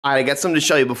I got something to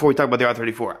show you before we talk about the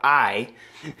R34. I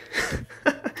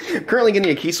currently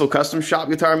getting a Kiesel custom shop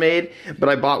guitar made, but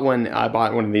I bought one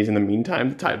of these in the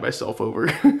meantime to tide myself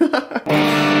over.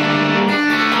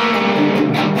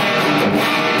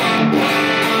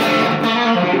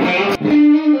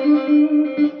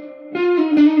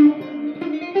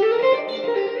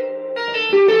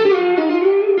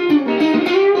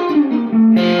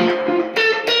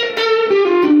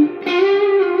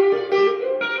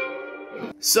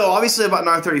 So obviously I bought an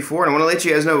R34, and I want to let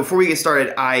you guys know before we get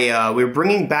started, we're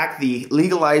bringing back the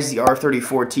Legalize the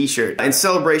R34 t-shirt in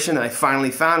celebration that I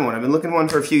finally found one. I've been looking for one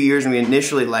for a few years, and we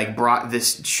initially brought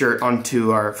this shirt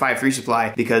onto our 5.3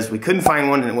 supply because we couldn't find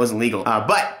one and it wasn't legal.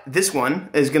 But this one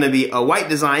is going to be a white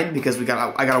design because I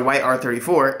got a white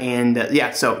R34, and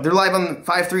yeah, so they're live on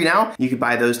 5.3 now. You can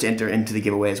buy those to enter into the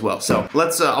giveaway as well. So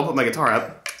let's, I'll put my guitar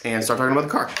up and start talking about the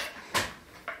car.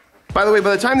 By the way,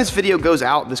 by the time this video goes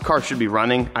out, this car should be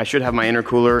running. I should have my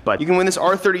intercooler, but you can win this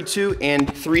R32 and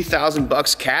 3,000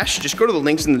 bucks cash. Just go to the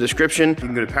links in the description. You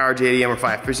can go to Power, JDM, or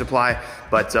 5.3 Supply,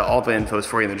 but all the info is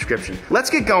for you in the description. Let's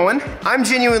get going. I'm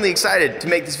genuinely excited to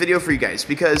make this video for you guys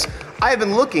because I have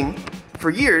been looking for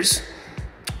years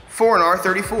for an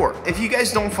R34. If you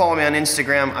guys don't follow me on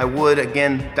Instagram, I would.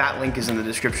 Again, that link is in the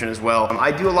description as well.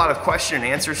 I do a lot of question and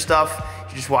answer stuff.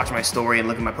 You just watch my story and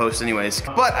look at my posts anyways.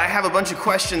 But I have a bunch of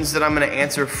questions that I'm gonna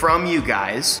answer from you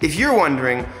guys. If you're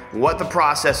wondering what the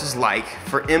process is like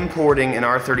for importing an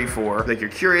R34, like you're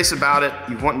curious about it,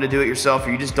 you want to do it yourself,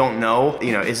 or you just don't know,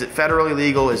 you know, is it federally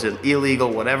legal, is it illegal,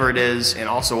 whatever it is, and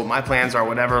also what my plans are,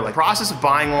 whatever, like process of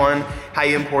buying one, how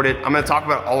you import it, I'm gonna talk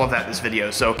about all of that in this video.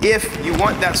 So if you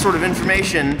want that sort of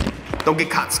information, don't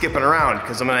get caught skipping around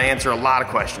because I'm gonna answer a lot of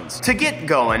questions. To get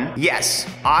going, yes,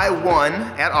 I won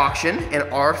at auction an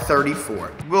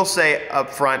R34. We'll say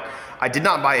up front, I did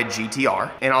not buy a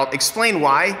GTR, and I'll explain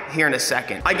why here in a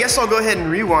second. I guess I'll go ahead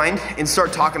and rewind and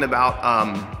start talking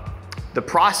about the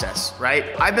process, right?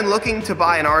 I've been looking to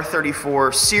buy an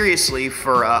R34 seriously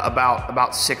for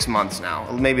about 6 months now,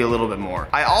 maybe a little bit more.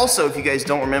 I also, if you guys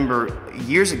don't remember,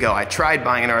 years ago I tried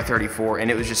buying an R34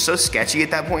 and it was just so sketchy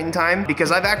at that point in time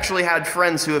because I've actually had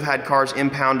friends who have had cars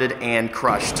impounded and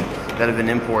crushed that have been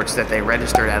imports that they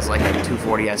registered as like a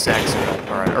 240 SX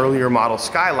or an earlier model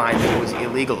Skyline that was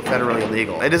illegal, federally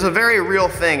illegal. It is a very real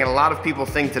thing, and a lot of people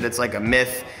think that it's like a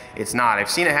myth. It's not. I've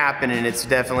seen it happen, and it's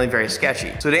definitely very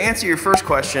sketchy. So to answer your first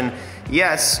question,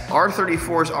 yes,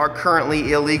 R34s are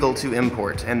currently illegal to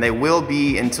import, and they will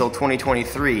be until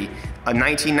 2023. A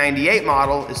 1998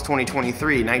 model is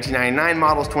 2023, 1999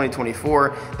 model is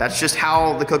 2024. That's just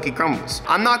how the cookie crumbles.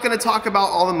 I'm not gonna talk about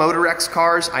all the Motor X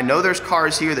cars. I know there's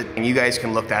cars here that, and you guys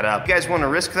can look that up. If you guys wanna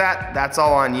risk that, that's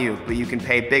all on you, but you can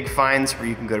pay big fines or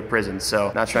you can go to prison.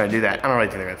 So not trying to do that. I don't really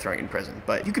think they're gonna throw you in prison,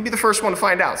 but you could be the first one to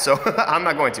find out, so I'm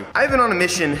not going to. I've been on a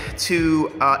mission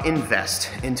to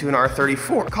invest into an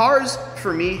R34. Cars,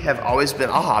 for me, have always been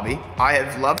a hobby. I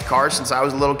have loved cars since I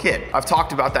was a little kid. I've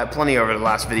talked about that plenty over the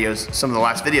last videos, some of the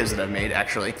last videos that I've made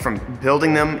actually, from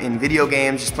building them in video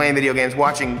games, just playing video games,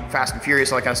 watching Fast and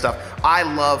Furious, all that kind of stuff. I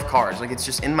love cars, like it's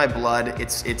just in my blood.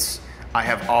 I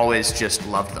have always just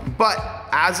loved them. But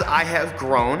as I have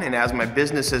grown and as my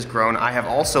business has grown, I have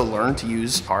also learned to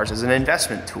use cars as an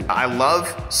investment tool. I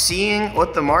love seeing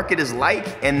what the market is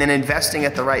like and then investing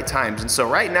at the right times. And so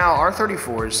right now,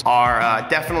 R34s are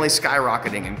definitely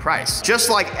skyrocketing in price. Just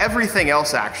like everything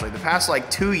else actually, the past like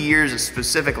 2 years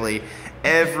specifically,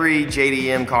 every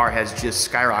JDM car has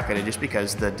just skyrocketed just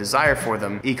because the desire for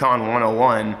them, Econ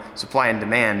 101, supply and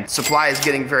demand. Supply is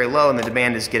getting very low and the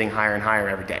demand is getting higher and higher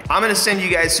every day. I'm gonna send you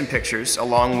guys some pictures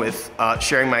along with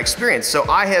sharing my experience. So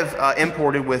I have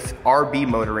imported with RB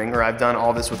Motoring, or I've done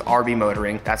all this with RB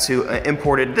Motoring. That's who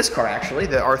imported this car actually,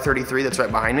 the R33 that's right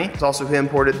behind me. It's also who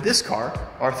imported this car,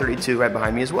 R32, right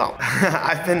behind me as well.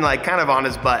 I've been like kind of on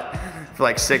his butt for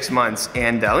like 6 months,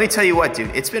 and let me tell you what,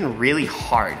 dude, it's been really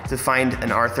hard to find an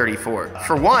R34.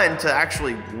 For one, to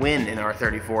actually win an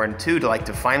R34, and two,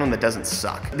 to find one that doesn't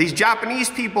suck. These Japanese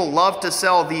people love to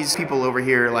sell these people over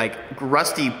here like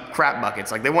rusty crap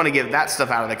buckets. Like they want to get that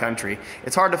stuff out of the country.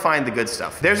 It's hard to find the good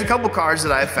stuff. There's a couple cars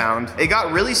that I've found. It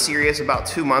got really serious about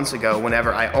 2 months ago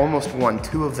whenever I almost won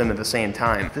 2 of them at the same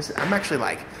time. I'm actually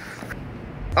like,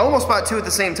 I almost bought two at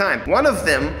the same time. One of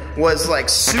them was like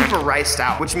super riced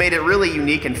out, which made it really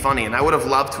unique and funny, and I would have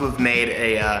loved to have made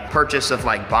a purchase of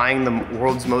like buying the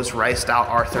world's most riced out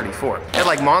R34. It had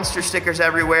like monster stickers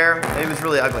everywhere, and it was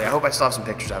really ugly. I hope I still have some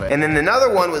pictures of it. And then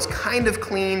another one was kind of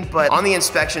clean, but on the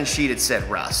inspection sheet it said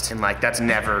rust, and like that's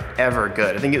never, ever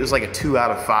good. I think it was like a 2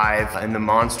 out of 5, and the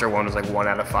monster one was like 1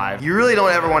 out of 5. You really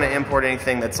don't ever want to import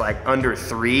anything that's like under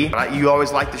 3, but you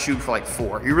always like to shoot for like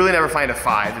 4. You really never find a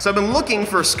 5. So I've been looking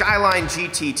for Skyline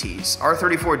GTTs,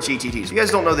 R34 GTTs. If you guys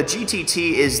don't know, the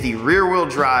GTT is the rear-wheel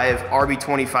drive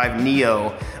RB25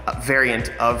 Neo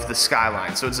variant of the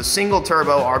Skyline. So it's a single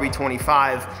turbo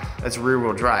RB25 that's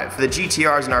rear-wheel drive. The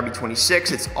GTR is an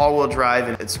RB26, it's all-wheel drive,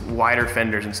 and it's wider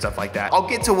fenders and stuff like that. I'll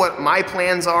get to what my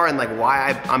plans are and like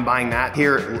why I'm buying that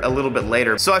here a little bit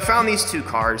later. So I found these two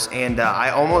cars, and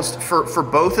I almost, for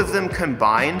both of them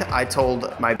combined, I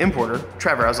told my importer,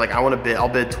 Trevor, I was like, I'll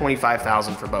bid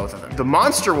 25,000 for both of them. The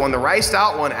monster one, the riced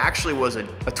out one, actually was a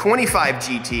 25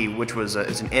 GT, which was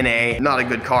it's an NA, not a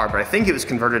good car, but I think it was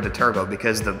converted to turbo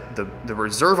because the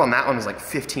reserve on that one was like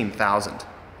 15,000.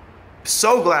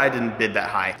 So glad I didn't bid that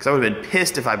high, because I would have been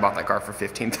pissed if I bought that car for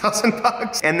 15,000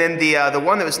 bucks. And then the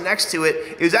one that was next to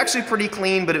it was actually pretty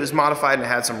clean, but it was modified and it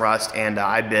had some rust, and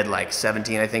I bid like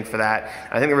 17, I think, for that.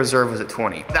 I think the reserve was at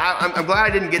 20. I'm glad I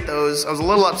didn't get those. I was a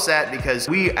little upset because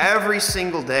we every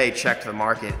single day checked the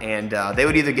market, and they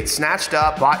would either get snatched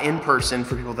up, bought in person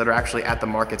for people that are actually at the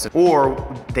markets,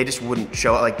 or they just wouldn't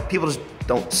show up. Like, people just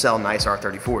don't sell nice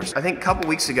R34s. I think a couple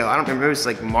weeks ago, I don't remember, it was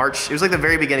like March, it was like the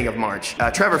very beginning of March,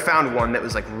 Trevor found one that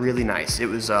was like really nice. It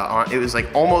was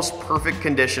like almost perfect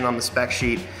condition on the spec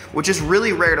sheet, which is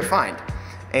really rare to find.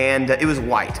 And it was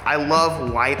white. I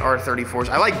love white R34s.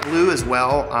 I like blue as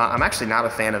well. I'm actually not a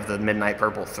fan of the Midnight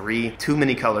Purple 3. Too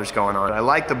many colors going on. I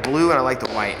like the blue and I like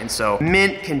the white. And so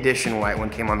mint condition white one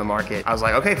came on the market. I was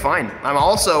like, okay, fine. I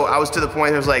was to the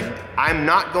point, I was like, I'm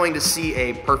not going to see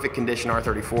a perfect condition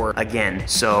R34 again.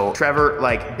 So Trevor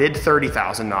like bid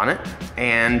 30,000 on it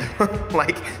and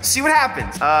like, see what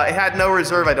happens. It had no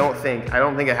reserve, I don't think. I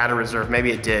don't think it had a reserve, maybe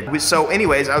it did. So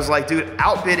anyways, I was like, dude,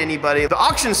 outbid anybody. The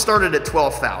auction started at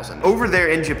 12,000. Over there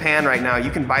in Japan right now,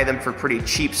 you can buy them for pretty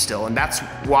cheap still, and that's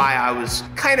why I was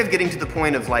kind of getting to the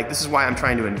point of like, this is why I'm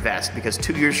trying to invest, because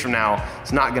 2 years from now,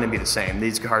 it's not gonna be the same.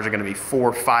 These cars are gonna be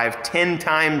 4, 5, 10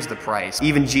 times the price.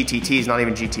 Even GTTs, not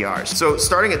even GTRs. So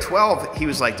starting at 12, he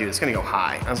was like, dude, it's gonna go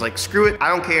high. I was like, screw it, I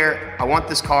don't care. I want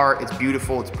this car, it's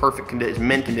beautiful, it's perfect condition,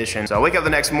 mint condition. So I wake up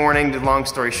the next morning, long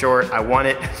story short, I want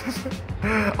it.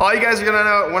 All you guys are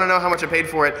gonna wanna know how much I paid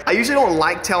for it. I usually don't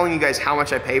like telling you guys how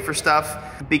much I pay for stuff,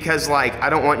 because like, I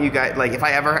don't want you guys, like if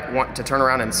I ever want to turn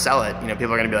around and sell it, you know,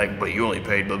 people are gonna be like, but you only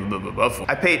paid blah, blah, blah, blah, blah.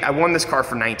 I won this car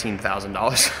for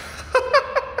 $19,000.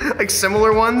 Like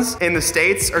similar ones in the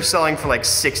States are selling for like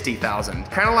 60,000.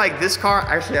 Kind of like this car.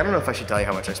 Actually, I don't know if I should tell you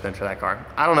how much I spent for that car.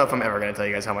 I don't know if I'm ever gonna tell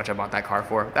you guys how much I bought that car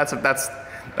for.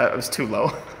 That was too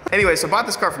low. Anyway, so I bought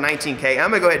this car for 19K. I'm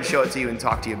gonna go ahead and show it to you and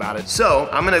talk to you about it. So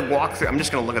I'm gonna walk through, I'm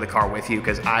just gonna look at the car with you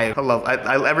because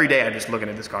every day I'm just looking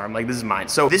at this car. I'm like, this is mine.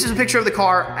 So this is a picture of the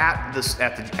car at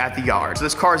the yard. So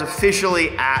this car is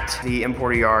officially at the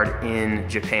importer yard in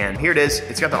Japan. Here it is.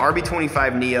 It's got the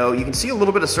RB25 Neo. You can see a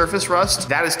little bit of surface rust.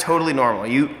 That is totally normal.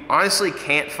 You honestly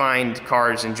can't find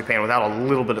cars in Japan without a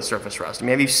little bit of surface rust. I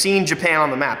mean, have you seen Japan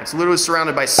on the map? It's literally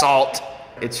surrounded by salt.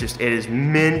 It is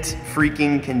mint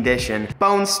freaking condition.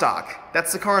 Bone stock.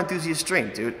 That's the car enthusiast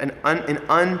dream, dude. An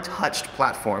untouched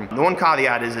platform. The one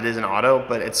caveat is it is an auto,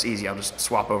 but it's easy. I'll just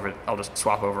swap over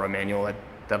a manual.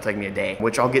 That'll take me a day,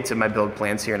 which I'll get to my build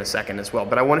plans here in a second as well.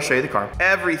 But I want to show you the car.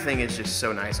 Everything is just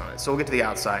so nice on it. So we'll get to the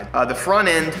outside. The front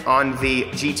end on the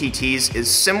GTTs is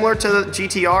similar to the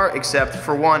GTR, except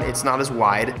for one, it's not as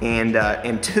wide,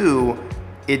 and two,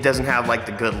 it doesn't have like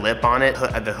the good lip on it.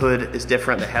 The hood is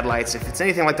different, the headlights. If it's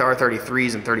anything like the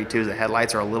R33s and 32s, the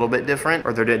headlights are a little bit different,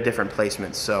 or they're at different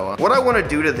placements. So what I wanna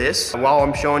do to this, while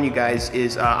I'm showing you guys,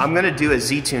 is I'm gonna do a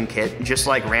Z-Tune kit, just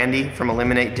like Randy from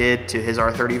Eliminate did to his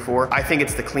R34. I think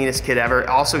it's the cleanest kit ever.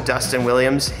 Also, Dustin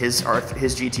Williams, his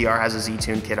GTR has a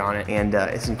Z-Tune kit on it, and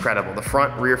it's incredible. The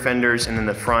front rear fenders, and then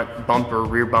the front bumper,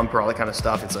 rear bumper, all that kind of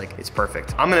stuff, it's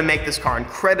perfect. I'm gonna make this car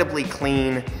incredibly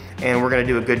clean, and we're gonna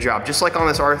do a good job. Just like on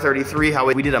this R33,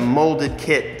 how we did a molded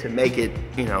kit to make it,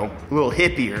 you know, a little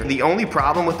hippier. The only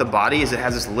problem with the body is it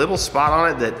has this little spot on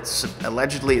it that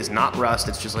allegedly is not rust,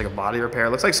 it's just like a body repair.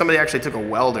 It looks like somebody actually took a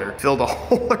welder, filled a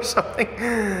hole or something.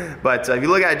 But if you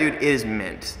look at it, dude, it is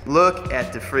mint. Look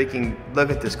at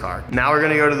this car. Now we're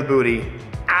gonna go to the booty.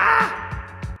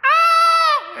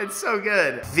 It's so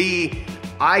good. The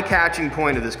eye-catching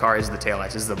point of this car is the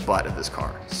taillights, is the butt of this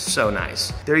car. So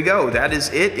nice. There you go, that is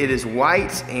it. It is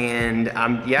white, and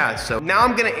yeah, so now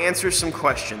I'm gonna answer some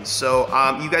questions. So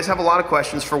you guys have a lot of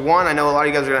questions. For one, I know a lot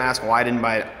of you guys are gonna ask why I didn't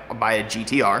buy a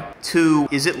GTR. Two,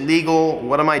 is it legal?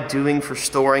 What am I doing for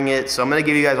storing it? So I'm gonna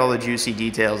give you guys all the juicy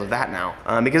details of that now,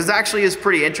 because it actually is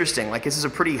pretty interesting. Like, this is a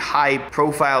pretty high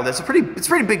profile, it's a pretty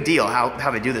big deal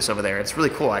how they do this over there. It's really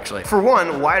cool, actually. For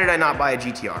one, why did I not buy a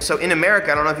GTR? So in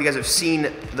America, I don't know if you guys have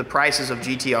seen the prices of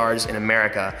GTRs in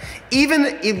America. Even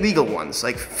illegal ones,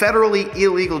 like federally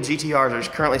illegal GTRs are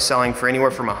currently selling for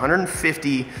anywhere from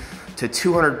 $150,000 to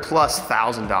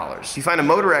 $200,000+. You find a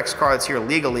Motor X car that's here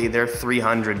legally, they're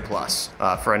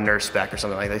 $300+ for a nurse spec or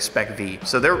something like that, spec V.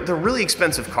 So they're really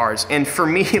expensive cars. And for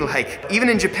me, like, even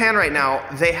in Japan right now,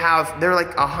 they're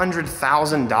like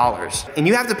 $100,000. And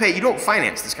you have to pay, you don't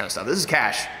finance this kind of stuff. This is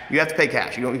cash. You have to pay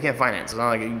cash. You can't finance. It's not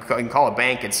like you can call a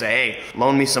bank and say, hey,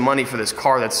 loan me some money for this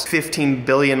car that's 15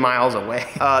 billion miles away.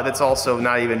 That's also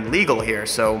not even legal here.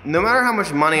 So no matter how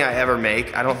much money I ever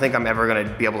make, I don't think I'm ever gonna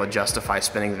be able to justify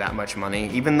spending that much money,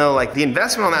 even though like the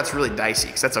investment on that's really dicey,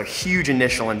 because that's a huge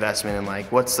initial investment, and like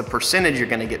what's the percentage you're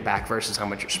gonna get back versus how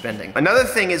much you're spending. Another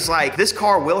thing is, like, this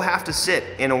car will have to sit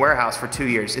in a warehouse for 2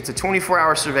 years. It's a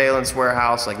 24-hour surveillance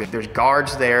warehouse. Like, there's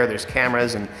guards there, there's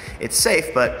cameras, and it's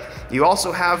safe, but you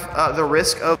also have the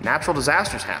risk of natural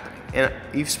disasters happening. And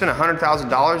you've spent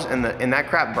 $100,000 and that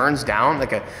crap burns down,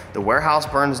 like the warehouse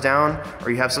burns down,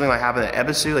 or you have something like happen at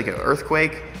Ebisu, like an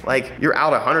earthquake, like you're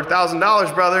out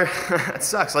 $100,000, brother. That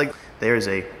sucks. Like, there's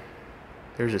a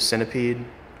centipede.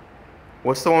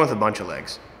 What's the one with a bunch of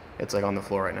legs? It's like on the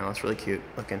floor right now. It's really cute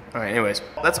looking. All right, anyways,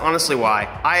 that's honestly why.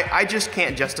 I just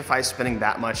can't justify spending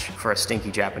that much for a stinky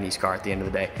Japanese car at the end of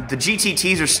the day. The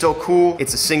GTTs are still cool.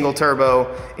 It's a single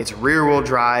turbo. It's rear wheel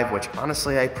drive, which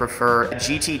honestly I prefer.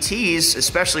 GTTs,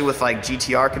 especially with like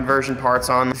GTR conversion parts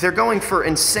on, they're going for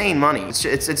insane money.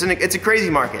 It's a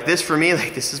crazy market. This for me,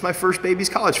 like, this is my first baby's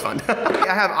college fund.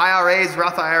 I have IRAs,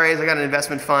 Roth IRAs, I got an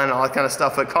investment fund, all that kind of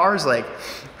stuff, but cars, like,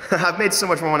 I've made so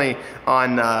much more money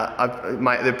on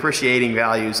the appreciating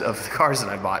values of the cars that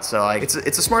I bought. So like, it's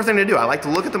a smart thing to do. I like to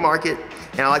look at the market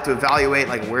and I like to evaluate,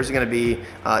 like, where's it gonna be,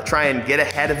 try and get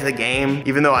ahead of the game,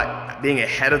 even though being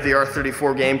ahead of the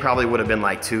R34 game probably would have been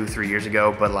like 2-3 years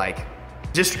ago, but like,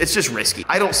 it's just risky.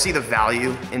 I don't see the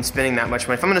value in spending that much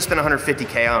money. If I'm gonna spend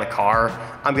 $150K on a car,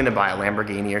 I'm gonna buy a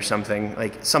Lamborghini or something,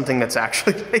 like something that's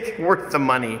actually like worth the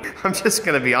money. I'm just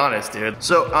gonna be honest, dude.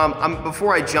 So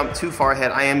before I jump too far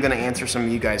ahead, I am gonna answer some of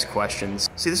you guys' questions.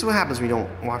 See, this is what happens when you don't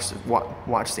watch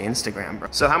the Instagram, bro.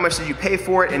 So how much did you pay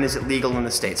for it, and is it legal in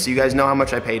the States? So you guys know how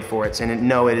much I paid for it, and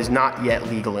no, it is not yet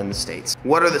legal in the States.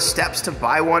 What are the steps to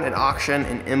buy one at auction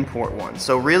and import one?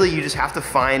 So really, you just have to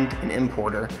find an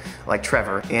importer like Trevor,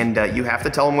 and you have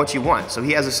to tell him what you want. So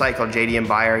he has a site called JDM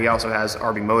Buyer. He also has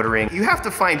RB Motoring. You have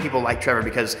to find people like Trevor,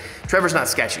 because Trevor's not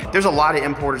sketchy. There's a lot of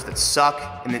importers that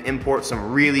suck and then import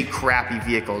some really crappy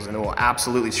vehicles, and it will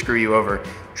absolutely screw you over.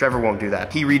 Trevor won't do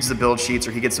that. He reads the build sheets,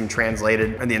 or he gets them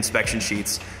translated, and the inspection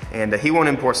sheets, and he won't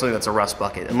import something that's a rust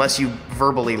bucket unless you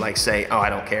verbally like say, oh, I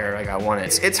don't care, like I want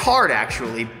it. It's hard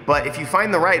actually, but if you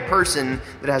find the right person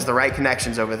that has the right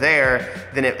connections over there,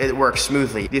 then it works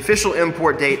smoothly. The official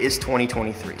import date is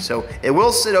 2023, so it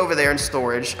will sit over there in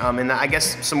storage, and I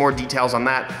guess some more details on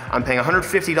that. I'm paying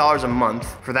 $150 a month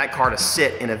for that car to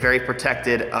sit in a very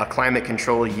protected climate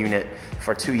control unit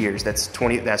for 2 years. That's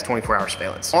 24-hour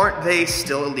surveillance. Aren't they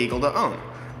still illegal to own?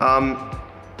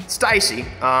 It's dicey.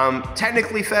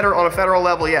 Technically, on a federal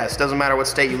level, yes. Doesn't matter what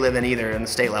state you live in either. In the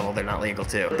state level, they're not legal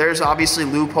too. There's obviously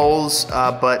loopholes,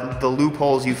 but the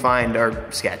loopholes you find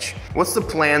are sketch. What's the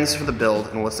plans for the build,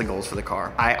 and what's the goals for the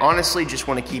car? I honestly just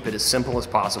want to keep it as simple as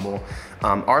possible.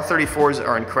 R34s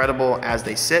are incredible as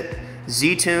they sit.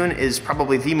 Z-Tune is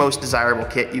probably the most desirable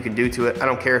kit you can do to it. I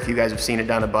don't care if you guys have seen it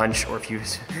done a bunch, or if you,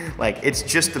 like, it's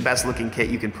just the best looking kit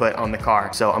you can put on the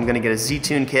car. So I'm gonna get a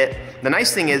Z-Tune kit. The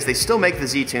nice thing is they still make the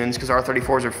Z-Tunes, because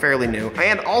R34s are fairly new.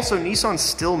 And also Nissan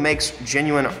still makes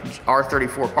genuine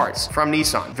R34 parts from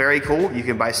Nissan. Very cool, you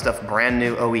can buy stuff brand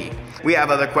new OE. We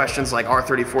have other questions like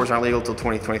R34s aren't legal till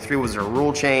 2023. Was there a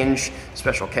rule change,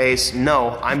 special case?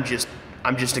 No, I'm just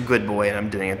a good boy, and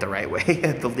I'm doing it the right way,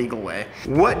 the legal way.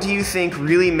 What do you think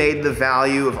really made the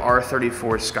value of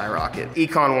R34 skyrocket?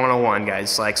 Econ 101,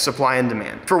 guys, like supply and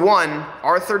demand. For one,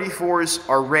 R34s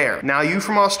are rare. Now, you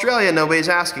from Australia, nobody's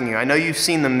asking you. I know you've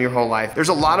seen them your whole life. There's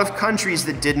a lot of countries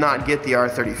that did not get the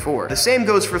R34. The same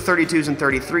goes for 32s and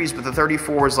 33s, but the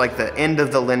 34 is like the end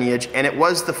of the lineage, and it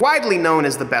was widely known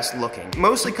as the best looking. It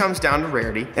mostly comes down to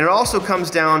rarity, and it also comes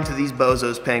down to these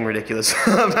bozos paying ridiculous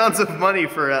amounts of money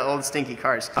for old stinky janky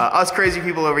cars. Us crazy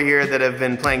people over here that have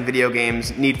been playing video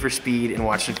games, Need for Speed, and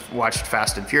watched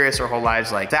Fast and Furious our whole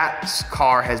lives, like that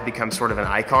car has become sort of an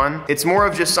icon. It's more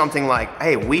of just something like,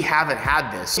 hey, we haven't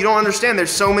had this. You don't understand,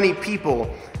 there's so many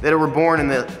people that were born in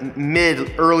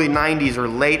the early 90s or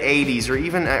late 80s or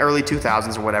even early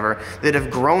 2000s or whatever that have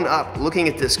grown up looking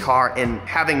at this car and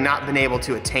having not been able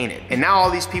to attain it. And now all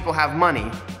these people have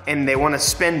money and they want to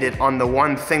spend it on the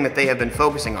one thing that they have been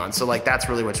focusing on. So like that's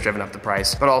really what's driven up the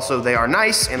price. But also they are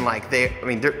nice and like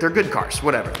they're good cars,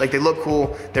 whatever. Like they look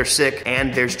cool, they're sick,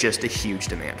 and there's just a huge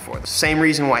demand for them. Same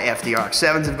reason why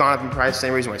FDRX7s have gone up in price,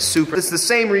 same reason why Supra. It's the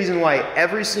same reason why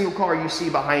every single car you see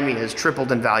behind me has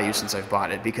tripled in value since I've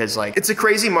bought it, because like it's a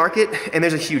crazy market and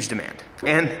there's a huge demand.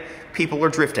 And people are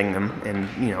drifting them and,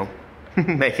 you know,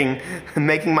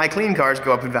 making my clean cars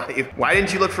go up in value. Why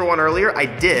didn't you look for one earlier? I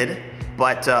did,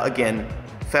 but again,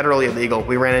 federally illegal.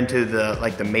 We ran into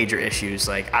the major issues.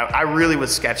 Like I really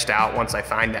was sketched out once I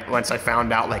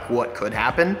found out like what could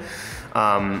happen.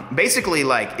 Basically,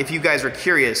 like if you guys are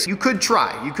curious, you could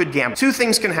gamble. Two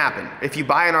things can happen. If you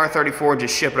buy an R34,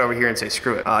 just ship it over here and say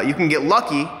screw it. You can get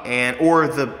lucky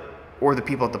or the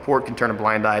people at the port can turn a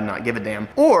blind eye and not give a damn.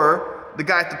 Or the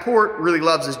guy at the port really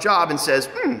loves his job and says,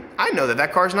 I know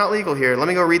that car's not legal here. Let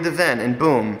me go read the VIN, and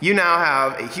boom. You now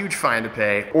have a huge fine to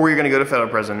pay, or you're gonna go to federal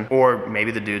prison, or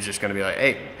maybe the dude's just gonna be like,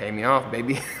 hey, pay me off,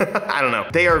 baby. I don't know.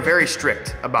 They are very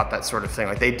strict about that sort of thing.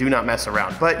 Like they do not mess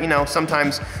around. But you know,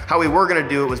 sometimes how we were gonna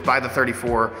do it was buy the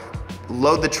 34,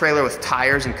 load the trailer with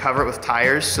tires and cover it with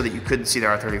tires so that you couldn't see the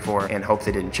R34 and hope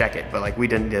they didn't check it. But like we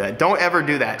didn't do that. Don't ever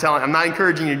do that. I'm not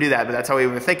encouraging you to do that, but that's how we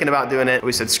were thinking about doing it.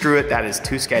 We said, screw it, that is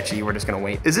too sketchy. We're just gonna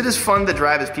wait. Is it as fun to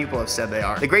drive as people have said they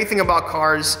are? The great thing about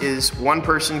cars is one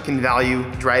person can value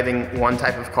driving one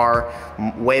type of car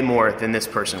way more than this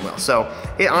person will. So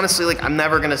honestly, like I'm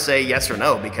never gonna say yes or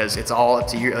no because it's all up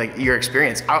to your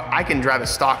experience. I can drive a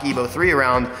stock Evo 3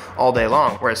 around all day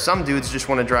long, whereas some dudes just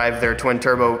wanna drive their twin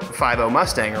turbo 5.0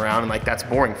 Mustang around and like that's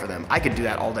boring for them. I could do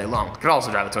that all day long. I could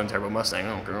also drive a twin turbo Mustang. I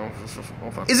don't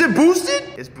care. Is it boosted?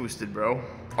 It's boosted, bro.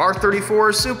 R34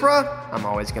 or Supra? I'm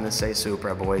always gonna say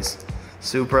Supra, boys.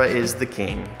 Supra is the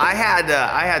king. I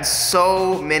had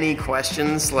so many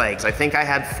questions. Like I think I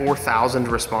had 4,000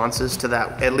 responses to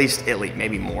that, at least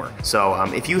maybe more. So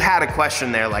if you had a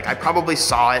question there, like I probably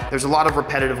saw it. There's a lot of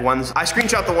repetitive ones. I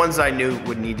screenshot the ones that I knew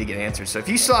would need to get answered. So if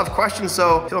you still have questions,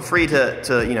 so feel free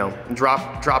to you know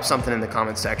drop something in the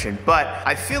comment section. But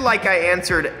I feel like I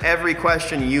answered every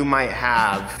question you might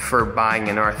have for buying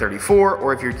an R34,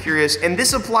 or if you're curious. And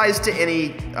this applies to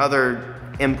any other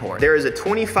import. There is a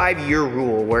 25-year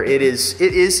rule where it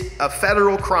is a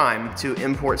federal crime to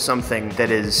import something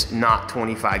that is not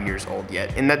 25 years old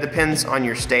yet. And that depends on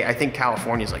your state. I think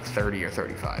California is like 30 or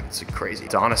 35. It's crazy.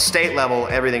 So on a state level,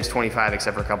 everything's 25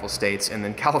 except for a couple states. And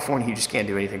then California, you just can't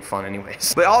do anything fun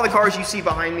anyways. But all the cars you see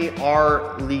behind me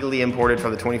are legally imported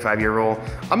for the 25-year rule.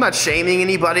 I'm not shaming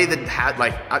anybody that had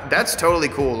that's totally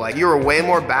cool. Like you're way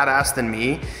more badass than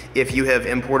me if you have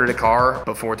imported a car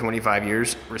before 25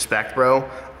 years. Respect, bro.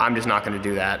 I'm just not gonna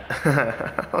do that.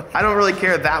 I don't really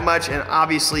care that much, and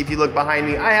obviously if you look behind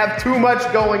me, I have too much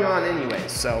going on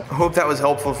anyways, so I hope that was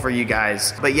helpful for you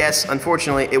guys. But yes,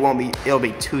 unfortunately, it'll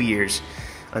be 2 years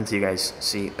until you guys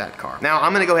see that car. Now,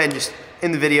 I'm gonna go ahead and just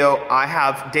in the video, I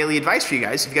have daily advice for you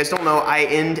guys. If you guys don't know, I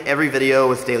end every video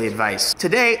with daily advice.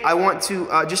 Today, I want to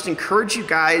just encourage you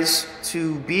guys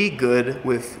to be good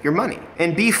with your money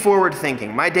and be forward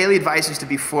thinking. My daily advice is to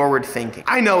be forward thinking.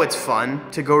 I know it's fun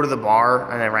to go to the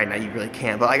bar, and right now you really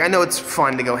can't, but like I know it's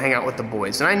fun to go hang out with the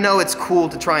boys, and I know it's cool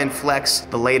to try and flex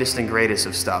the latest and greatest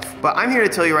of stuff. But I'm here to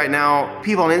tell you right now,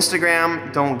 people on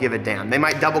Instagram don't give a damn. They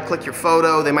might double click your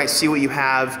photo, they might see what you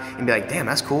have and be like, damn,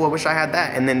 that's cool, I wish I had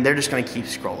that. And then they're just gonna keep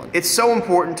scrolling. It's so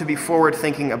important to be forward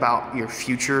thinking about your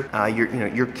future,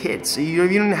 your kids. You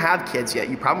don't have kids yet,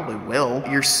 you probably will.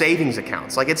 Your savings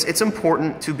accounts. Like it's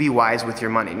important to be wise with your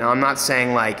money. Now I'm not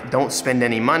saying like don't spend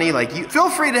any money. Like you feel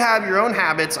free to have your own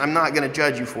habits. I'm not gonna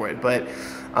judge you for it, but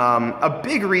a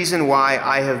big reason why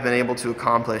I have been able to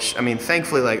accomplish, I mean,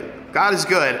 thankfully, like God is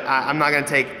good. I'm not gonna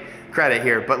take credit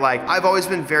here, but like I've always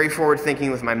been very forward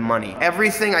thinking with my money.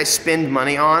 Everything I spend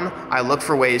money on, I look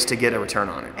for ways to get a return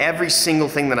on it. Every single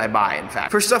thing that I buy, in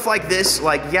fact. For stuff like this,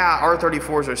 like yeah,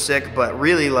 R34s are sick, but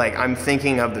really like I'm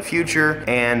thinking of the future,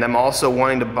 and I'm also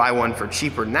wanting to buy one for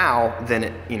cheaper now than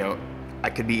it, I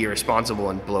could be irresponsible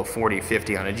and blow 40,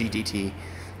 50 on a GTT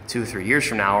 2 or 3 years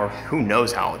from now, or who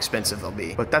knows how expensive they'll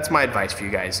be. But that's my advice for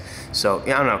you guys. So, I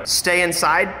don't know, stay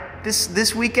inside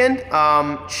this weekend,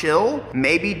 chill.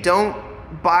 Maybe don't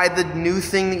buy the new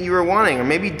thing that you were wanting, or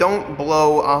maybe don't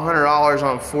blow $100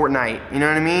 on Fortnite, you know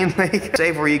what I mean? Like,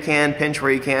 save where you can, pinch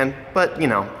where you can, but you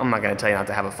know, I'm not gonna tell you not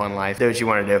to have a fun life. Do what you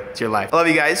wanna do, it's your life. I love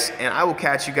you guys, and I will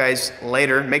catch you guys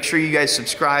later. Make sure you guys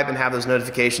subscribe and have those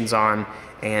notifications on,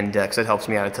 and because that helps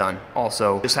me out a ton.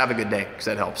 Also, just have a good day, because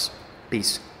that helps.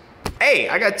 Peace. Hey,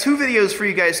 I got 2 videos for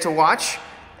you guys to watch.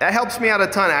 That helps me out a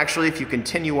ton, actually, if you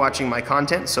continue watching my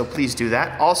content, so please do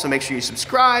that. Also, make sure you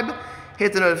subscribe,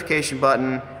 hit the notification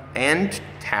button, and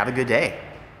have a good day.